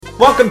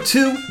Welcome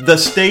to the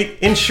State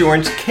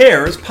Insurance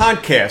Cares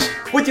podcast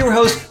with your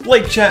host,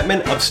 Blake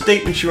Chapman of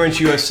State Insurance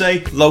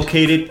USA,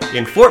 located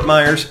in Fort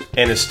Myers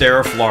and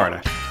Estero,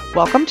 Florida.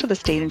 Welcome to the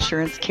State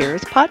Insurance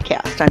Cares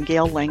podcast. I'm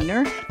Gail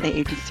Langner, the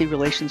Agency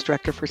Relations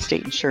Director for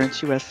State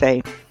Insurance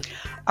USA.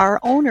 Our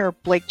owner,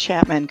 Blake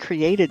Chapman,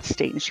 created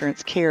State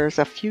Insurance Cares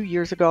a few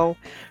years ago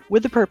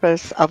with the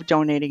purpose of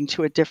donating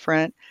to a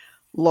different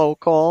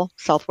local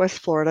Southwest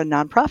Florida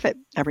nonprofit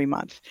every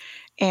month,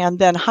 and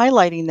then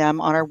highlighting them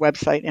on our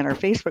website and our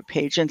Facebook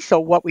page. And so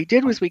what we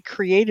did was we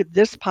created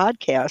this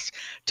podcast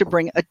to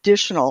bring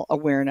additional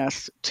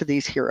awareness to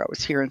these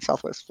heroes here in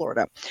Southwest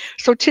Florida.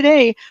 So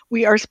today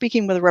we are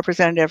speaking with a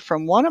representative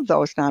from one of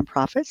those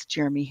nonprofits,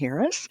 Jeremy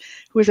Harris,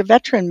 who is a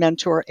veteran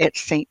mentor at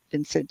St.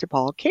 Vincent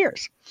DePaul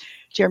Cares.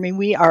 Jeremy,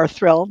 we are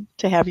thrilled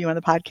to have you on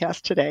the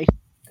podcast today.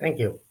 Thank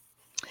you.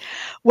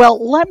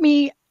 Well, let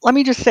me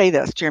just say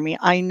this, Jeremy.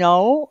 I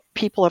know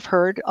people have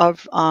heard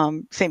of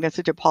St.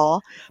 Vincent de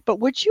Paul, but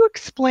would you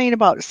explain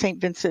about St.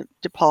 Vincent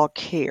de Paul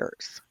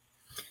Cares?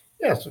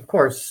 Yes, of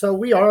course. So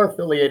we are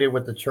affiliated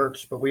with the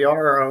church, but we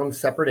are our own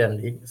separate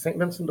entity. St.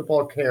 Vincent de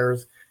Paul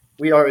Cares,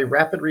 we are a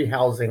rapid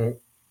rehousing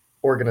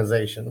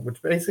organization,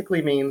 which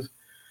basically means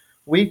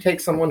we take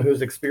someone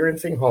who's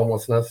experiencing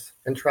homelessness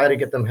and try to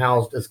get them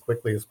housed as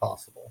quickly as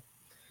possible.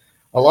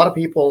 A lot of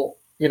people,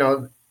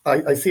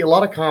 I see a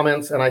lot of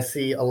comments and I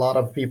see a lot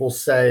of people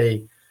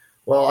say,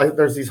 well,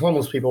 there's these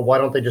homeless people. Why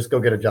don't they just go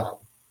get a job?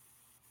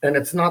 And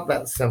it's not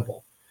that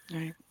simple.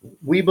 Right.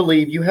 We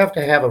believe you have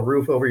to have a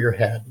roof over your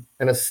head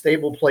and a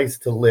stable place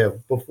to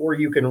live before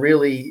you can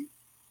really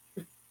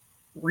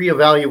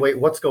reevaluate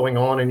what's going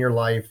on in your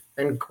life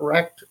and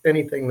correct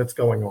anything that's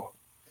going on.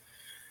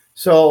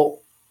 So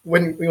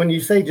when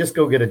you say just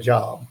go get a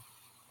job,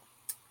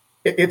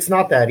 it's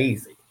not that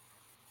easy.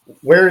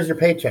 Where is your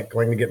paycheck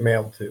going to get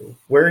mailed to?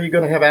 Where are you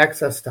going to have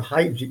access to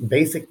hygiene,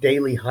 basic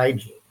daily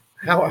hygiene?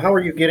 How are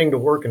you getting to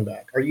work and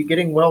back? Are you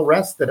getting well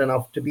rested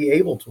enough to be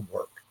able to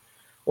work?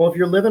 Well, if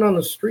you're living on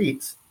the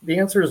streets, the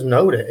answer is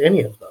no to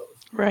any of those.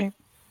 Right.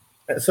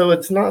 So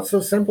it's not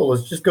so simple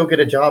as just go get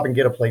a job and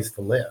get a place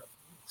to live.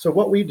 So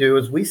what we do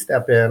is we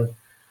step in.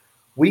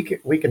 We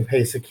can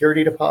pay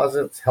security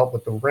deposits, help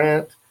with the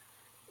rent.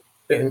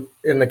 In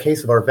the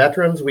case of our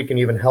veterans, we can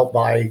even help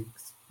buy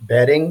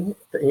bedding,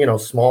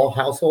 small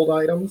household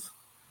items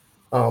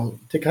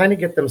to kind of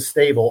get them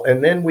stable.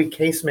 And then we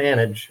case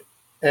manage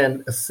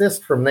and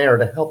assist from there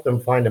to help them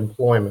find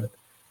employment.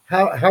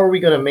 How are we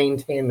going to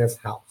maintain this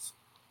house?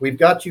 We've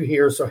got you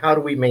here, so how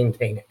do we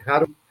maintain it? How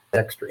do we get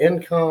extra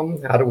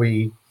income? How do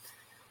we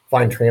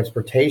find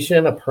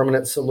transportation, a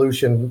permanent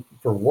solution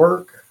for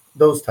work,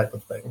 those type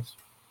of things?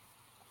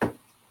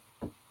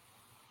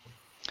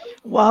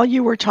 While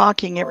you were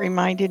talking, it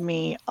reminded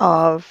me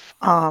of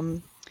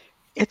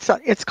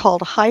it's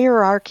called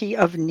hierarchy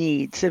of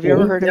needs. Have you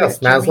ever heard of it? Yes,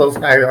 Maslow's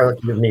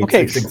hierarchy of needs.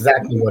 Okay, it's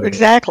exactly what it is.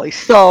 Exactly.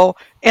 So,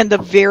 and the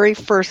very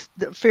first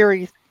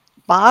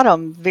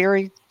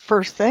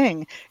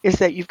thing is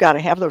that you've got to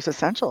have those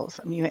essentials.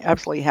 I mean, you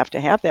absolutely have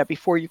to have that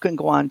before you can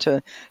go on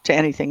to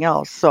anything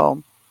else.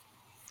 So,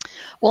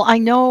 well, I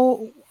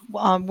know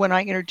when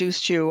I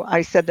introduced you,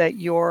 I said that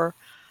you're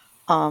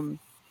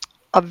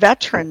a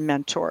veteran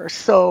mentor.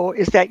 So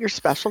is that your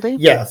specialty?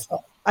 Yes.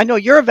 I know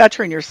you're a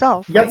veteran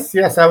yourself. Yes,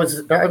 right? Yes. I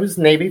was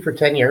Navy for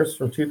 10 years,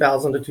 from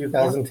 2000 to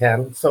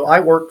 2010. Yeah. So I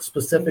worked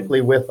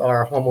specifically with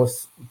our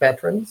homeless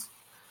veterans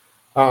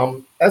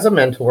as a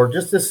mentor,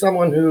 just as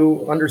someone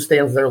who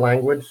understands their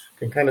language,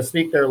 can kind of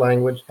speak their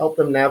language, help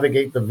them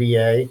navigate the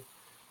VA.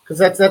 Because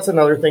that's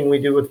another thing we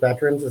do with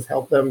veterans is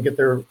help them get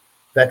their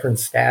veteran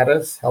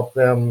status, help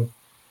them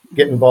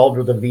get involved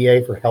with the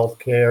VA for health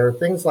care,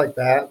 things like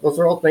that. Those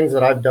are all things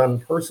that I've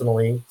done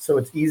personally. So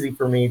it's easy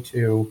for me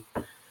to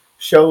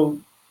show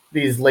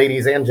these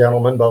ladies and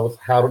gentlemen both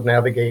how to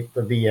navigate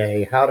the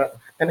VA, how to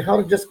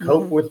just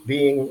cope with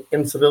being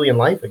in civilian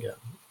life again.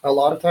 A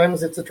lot of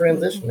times it's a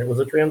transition. It was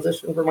a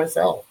transition for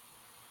myself,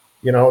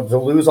 to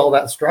lose all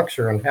that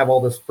structure and have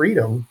all this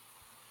freedom.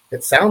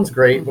 It sounds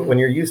great, but when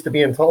you're used to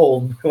being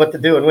told what to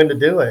do and when to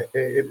do it,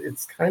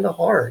 it's kind of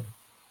hard.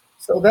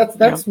 So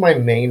that's my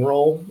main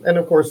role. And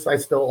of course, I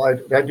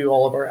do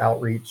all of our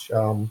outreach,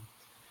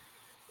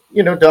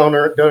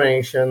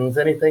 donations,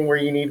 anything where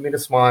you need me to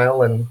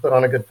smile and put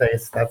on a good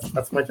face.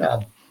 That's my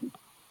job.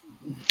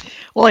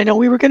 Well, I know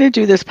we were going to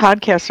do this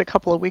podcast a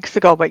couple of weeks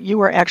ago, but you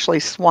were actually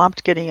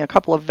swamped getting a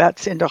couple of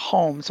vets into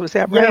homes. Was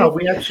that right? Yeah,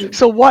 we actually.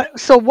 So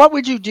what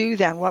would you do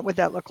then? What would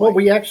that look like? Well,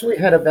 we actually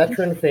had a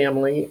veteran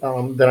family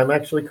that I'm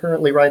actually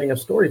currently writing a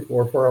story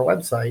for our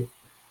website.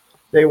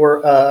 They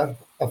were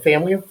a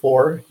family of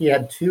 4. He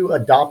had 2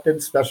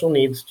 adopted special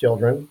needs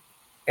children,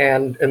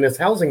 and in this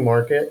housing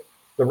market,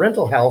 the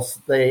rental house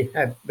they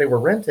were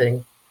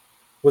renting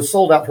was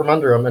sold out from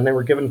under them, and they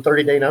were given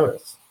 30-day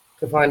notice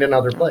to find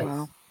another place. Oh,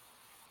 wow.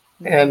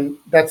 And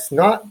that's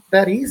not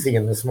that easy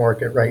in this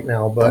market right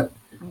now, but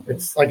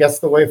it's, I guess,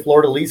 the way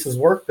Florida leases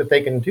work that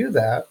they can do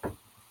that.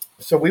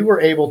 So we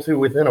were able to,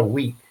 within a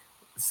week,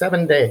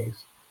 7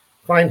 days,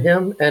 find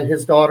him and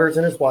his daughters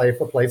and his wife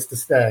a place to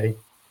stay.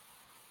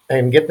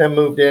 and get them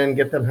moved in,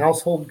 get them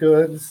household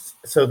goods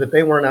so that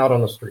they weren't out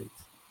on the streets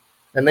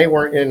and they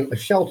weren't in a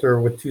shelter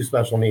with two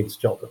special needs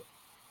children.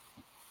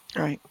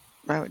 Right.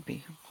 That would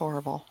be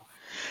horrible.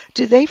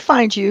 Do they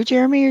find you,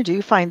 Jeremy, or do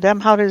you find them?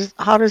 How does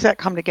that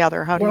come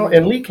together? How do Well, you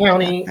in Lee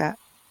County, that?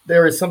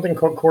 there is something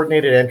called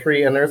coordinated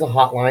entry, and there's a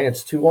hotline.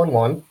 It's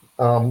 211.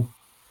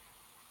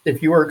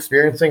 If you are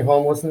experiencing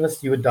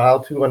homelessness, you would dial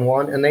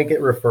 211, and they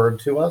get referred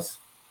to us.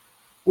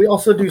 We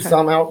also do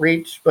some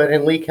outreach, but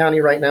in Lee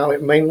County right now,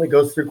 it mainly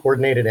goes through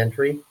coordinated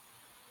entry.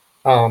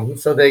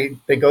 So they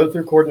go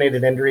through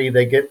coordinated entry,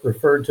 they get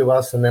referred to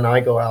us, and then I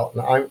go out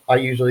and I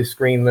usually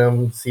screen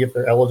them, see if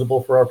they're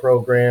eligible for our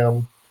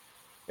program.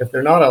 If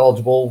they're not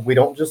eligible, we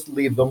don't just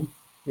leave them.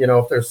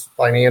 If there's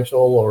financial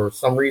or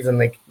some reason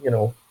they,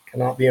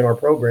 cannot be in our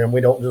program,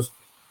 we don't just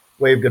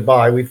wave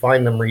goodbye. We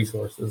find them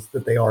resources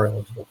that they are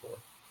eligible for.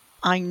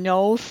 I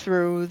know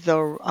through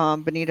the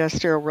Bonita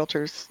Estero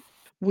Realtors,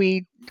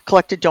 we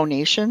collected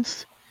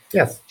donations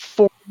Yes.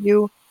 for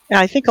you. And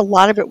I think a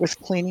lot of it was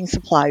cleaning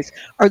supplies.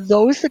 Are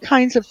those the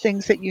kinds of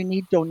things that you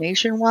need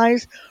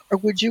donation-wise? Or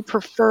would you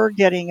prefer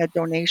getting a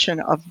donation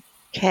of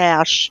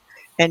cash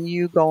and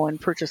you go and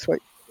purchase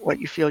what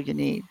you feel you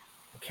need?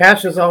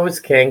 Cash is always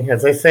king,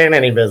 as they say in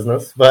any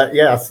business. But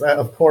yes,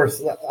 of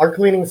course, our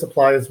cleaning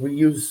supplies, we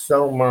use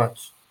so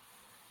much.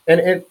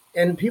 And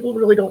people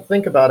really don't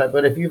think about it.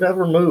 But if you've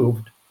ever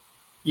moved,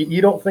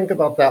 you don't think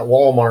about that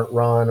Walmart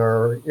run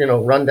or,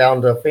 run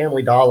down to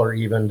Family Dollar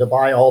even to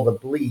buy all the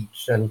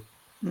bleach and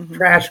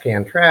trash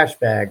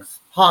bags,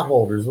 pot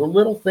holders, the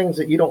little things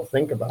that you don't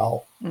think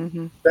about,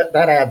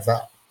 that adds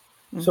up.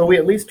 So we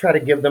at least try to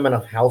give them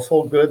enough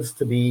household goods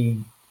to be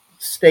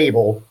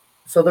stable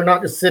so they're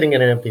not just sitting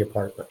in an empty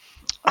apartment.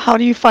 How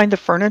do you find the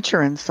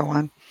furniture and so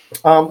on?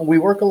 We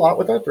work a lot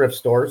with our thrift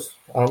stores.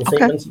 St.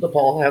 Vincent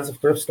DePaul has a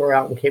thrift store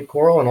out in Cape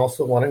Coral and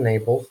also one in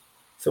Naples.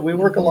 So we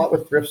work a lot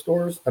with thrift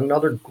stores.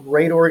 Another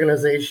great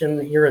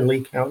organization here in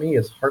Lee County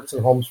is Hearts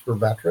and Homes for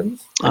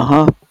Veterans.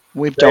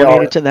 We've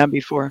donated to them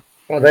before.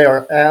 Well, they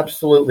are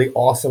absolutely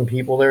awesome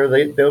people there.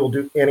 They will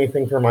do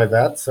anything for my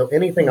vets. So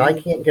anything I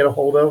can't get a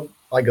hold of,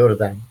 I go to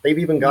them. They've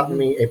even gotten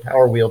me a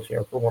power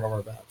wheelchair for one of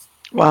our vets.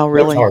 Wow,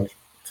 really?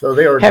 So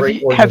they are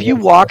great. Have you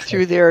walked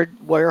through their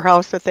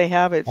warehouse that they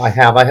have? I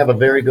have. I have a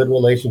very good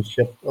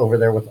relationship over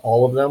there with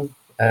all of them,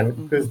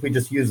 and because we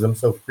just use them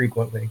so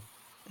frequently.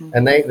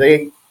 And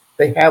they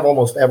have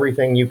almost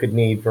everything you could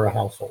need for a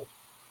household.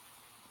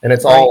 And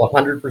it's all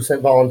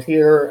 100%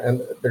 volunteer,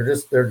 and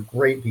they're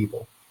great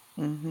people.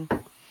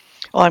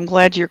 Well, I'm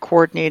glad you're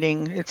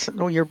coordinating.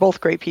 You're both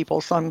great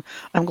people, so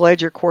I'm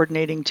glad you're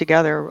coordinating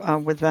together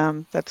with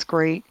them. That's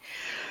great.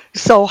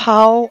 So,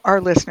 how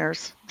our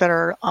listeners that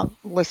are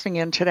listening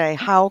in today,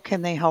 how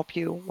can they help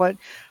you?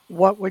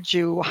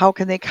 How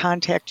can they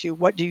contact you?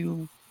 What do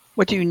you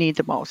need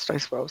the most, I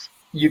suppose?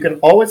 You can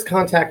always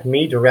contact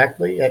me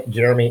directly at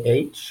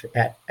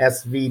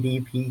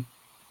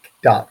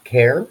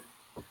jeremyh@svdp.care.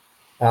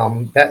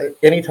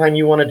 Anytime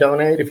you want to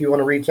donate, if you want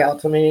to reach out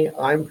to me,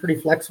 I'm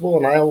pretty flexible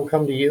and I will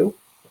come to you.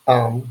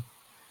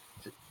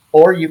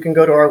 Or you can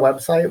go to our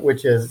website,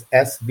 which is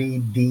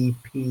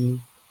svdpsp.org.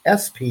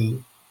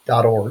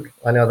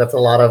 I know that's a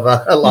lot of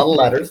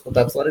letters, but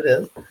that's what it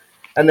is.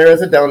 And there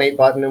is a donate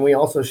button, and we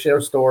also share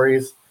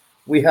stories.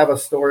 We have a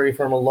story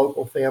from a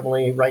local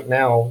family right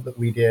now that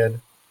we did.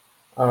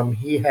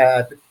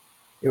 It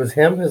was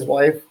him, his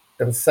wife,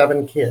 and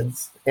 7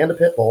 kids, and a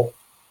pit bull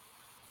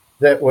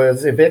that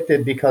was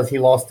evicted because he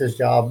lost his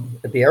job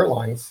at the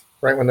airlines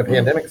right when the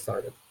pandemic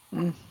started.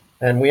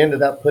 And we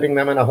ended up putting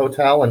them in a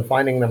hotel and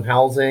finding them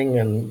housing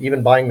and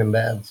even buying them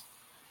beds.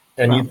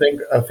 And you'd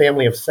think a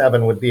family of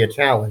 7 would be a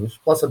challenge,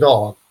 plus a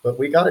dog, but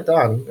we got it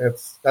done.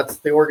 That's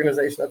the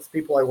organization, that's the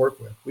people I work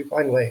with. We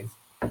find ways.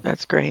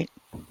 That's great.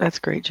 That's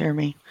great,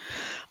 Jeremy.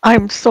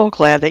 I'm so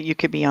glad that you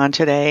could be on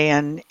today,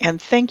 and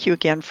thank you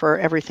again for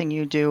everything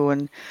you do.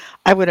 And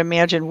I would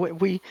imagine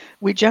we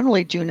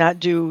generally do not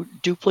do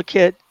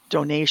duplicate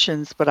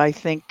donations, but I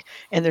think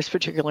in this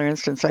particular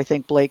instance, I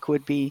think Blake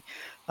would be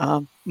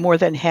more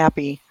than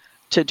happy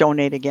to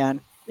donate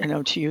again.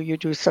 To you. You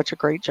do such a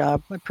great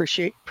job. I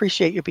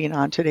appreciate you being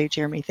on today,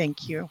 Jeremy.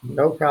 Thank you.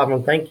 No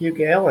problem. Thank you,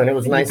 Gail. And it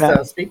was nice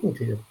speaking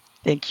to you.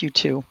 Thank you,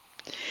 too.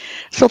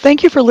 So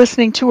thank you for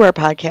listening to our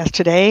podcast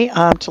today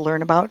to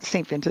learn about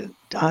St. Vincent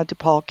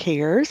DePaul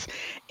Cares.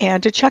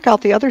 And to check out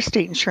the other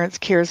State Insurance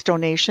Cares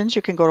donations,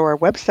 you can go to our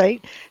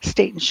website,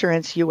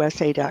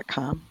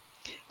 stateinsuranceUSA.com.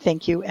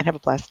 Thank you and have a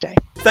blessed day.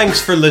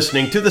 Thanks for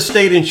listening to the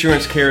State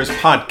Insurance Cares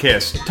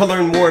podcast. To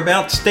learn more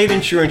about State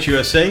Insurance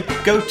USA,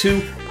 go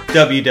to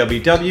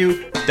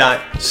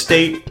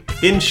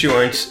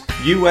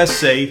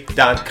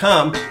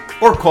www.stateinsuranceusa.com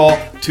or call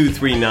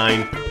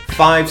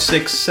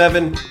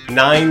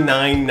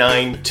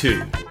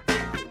 239-567-9992.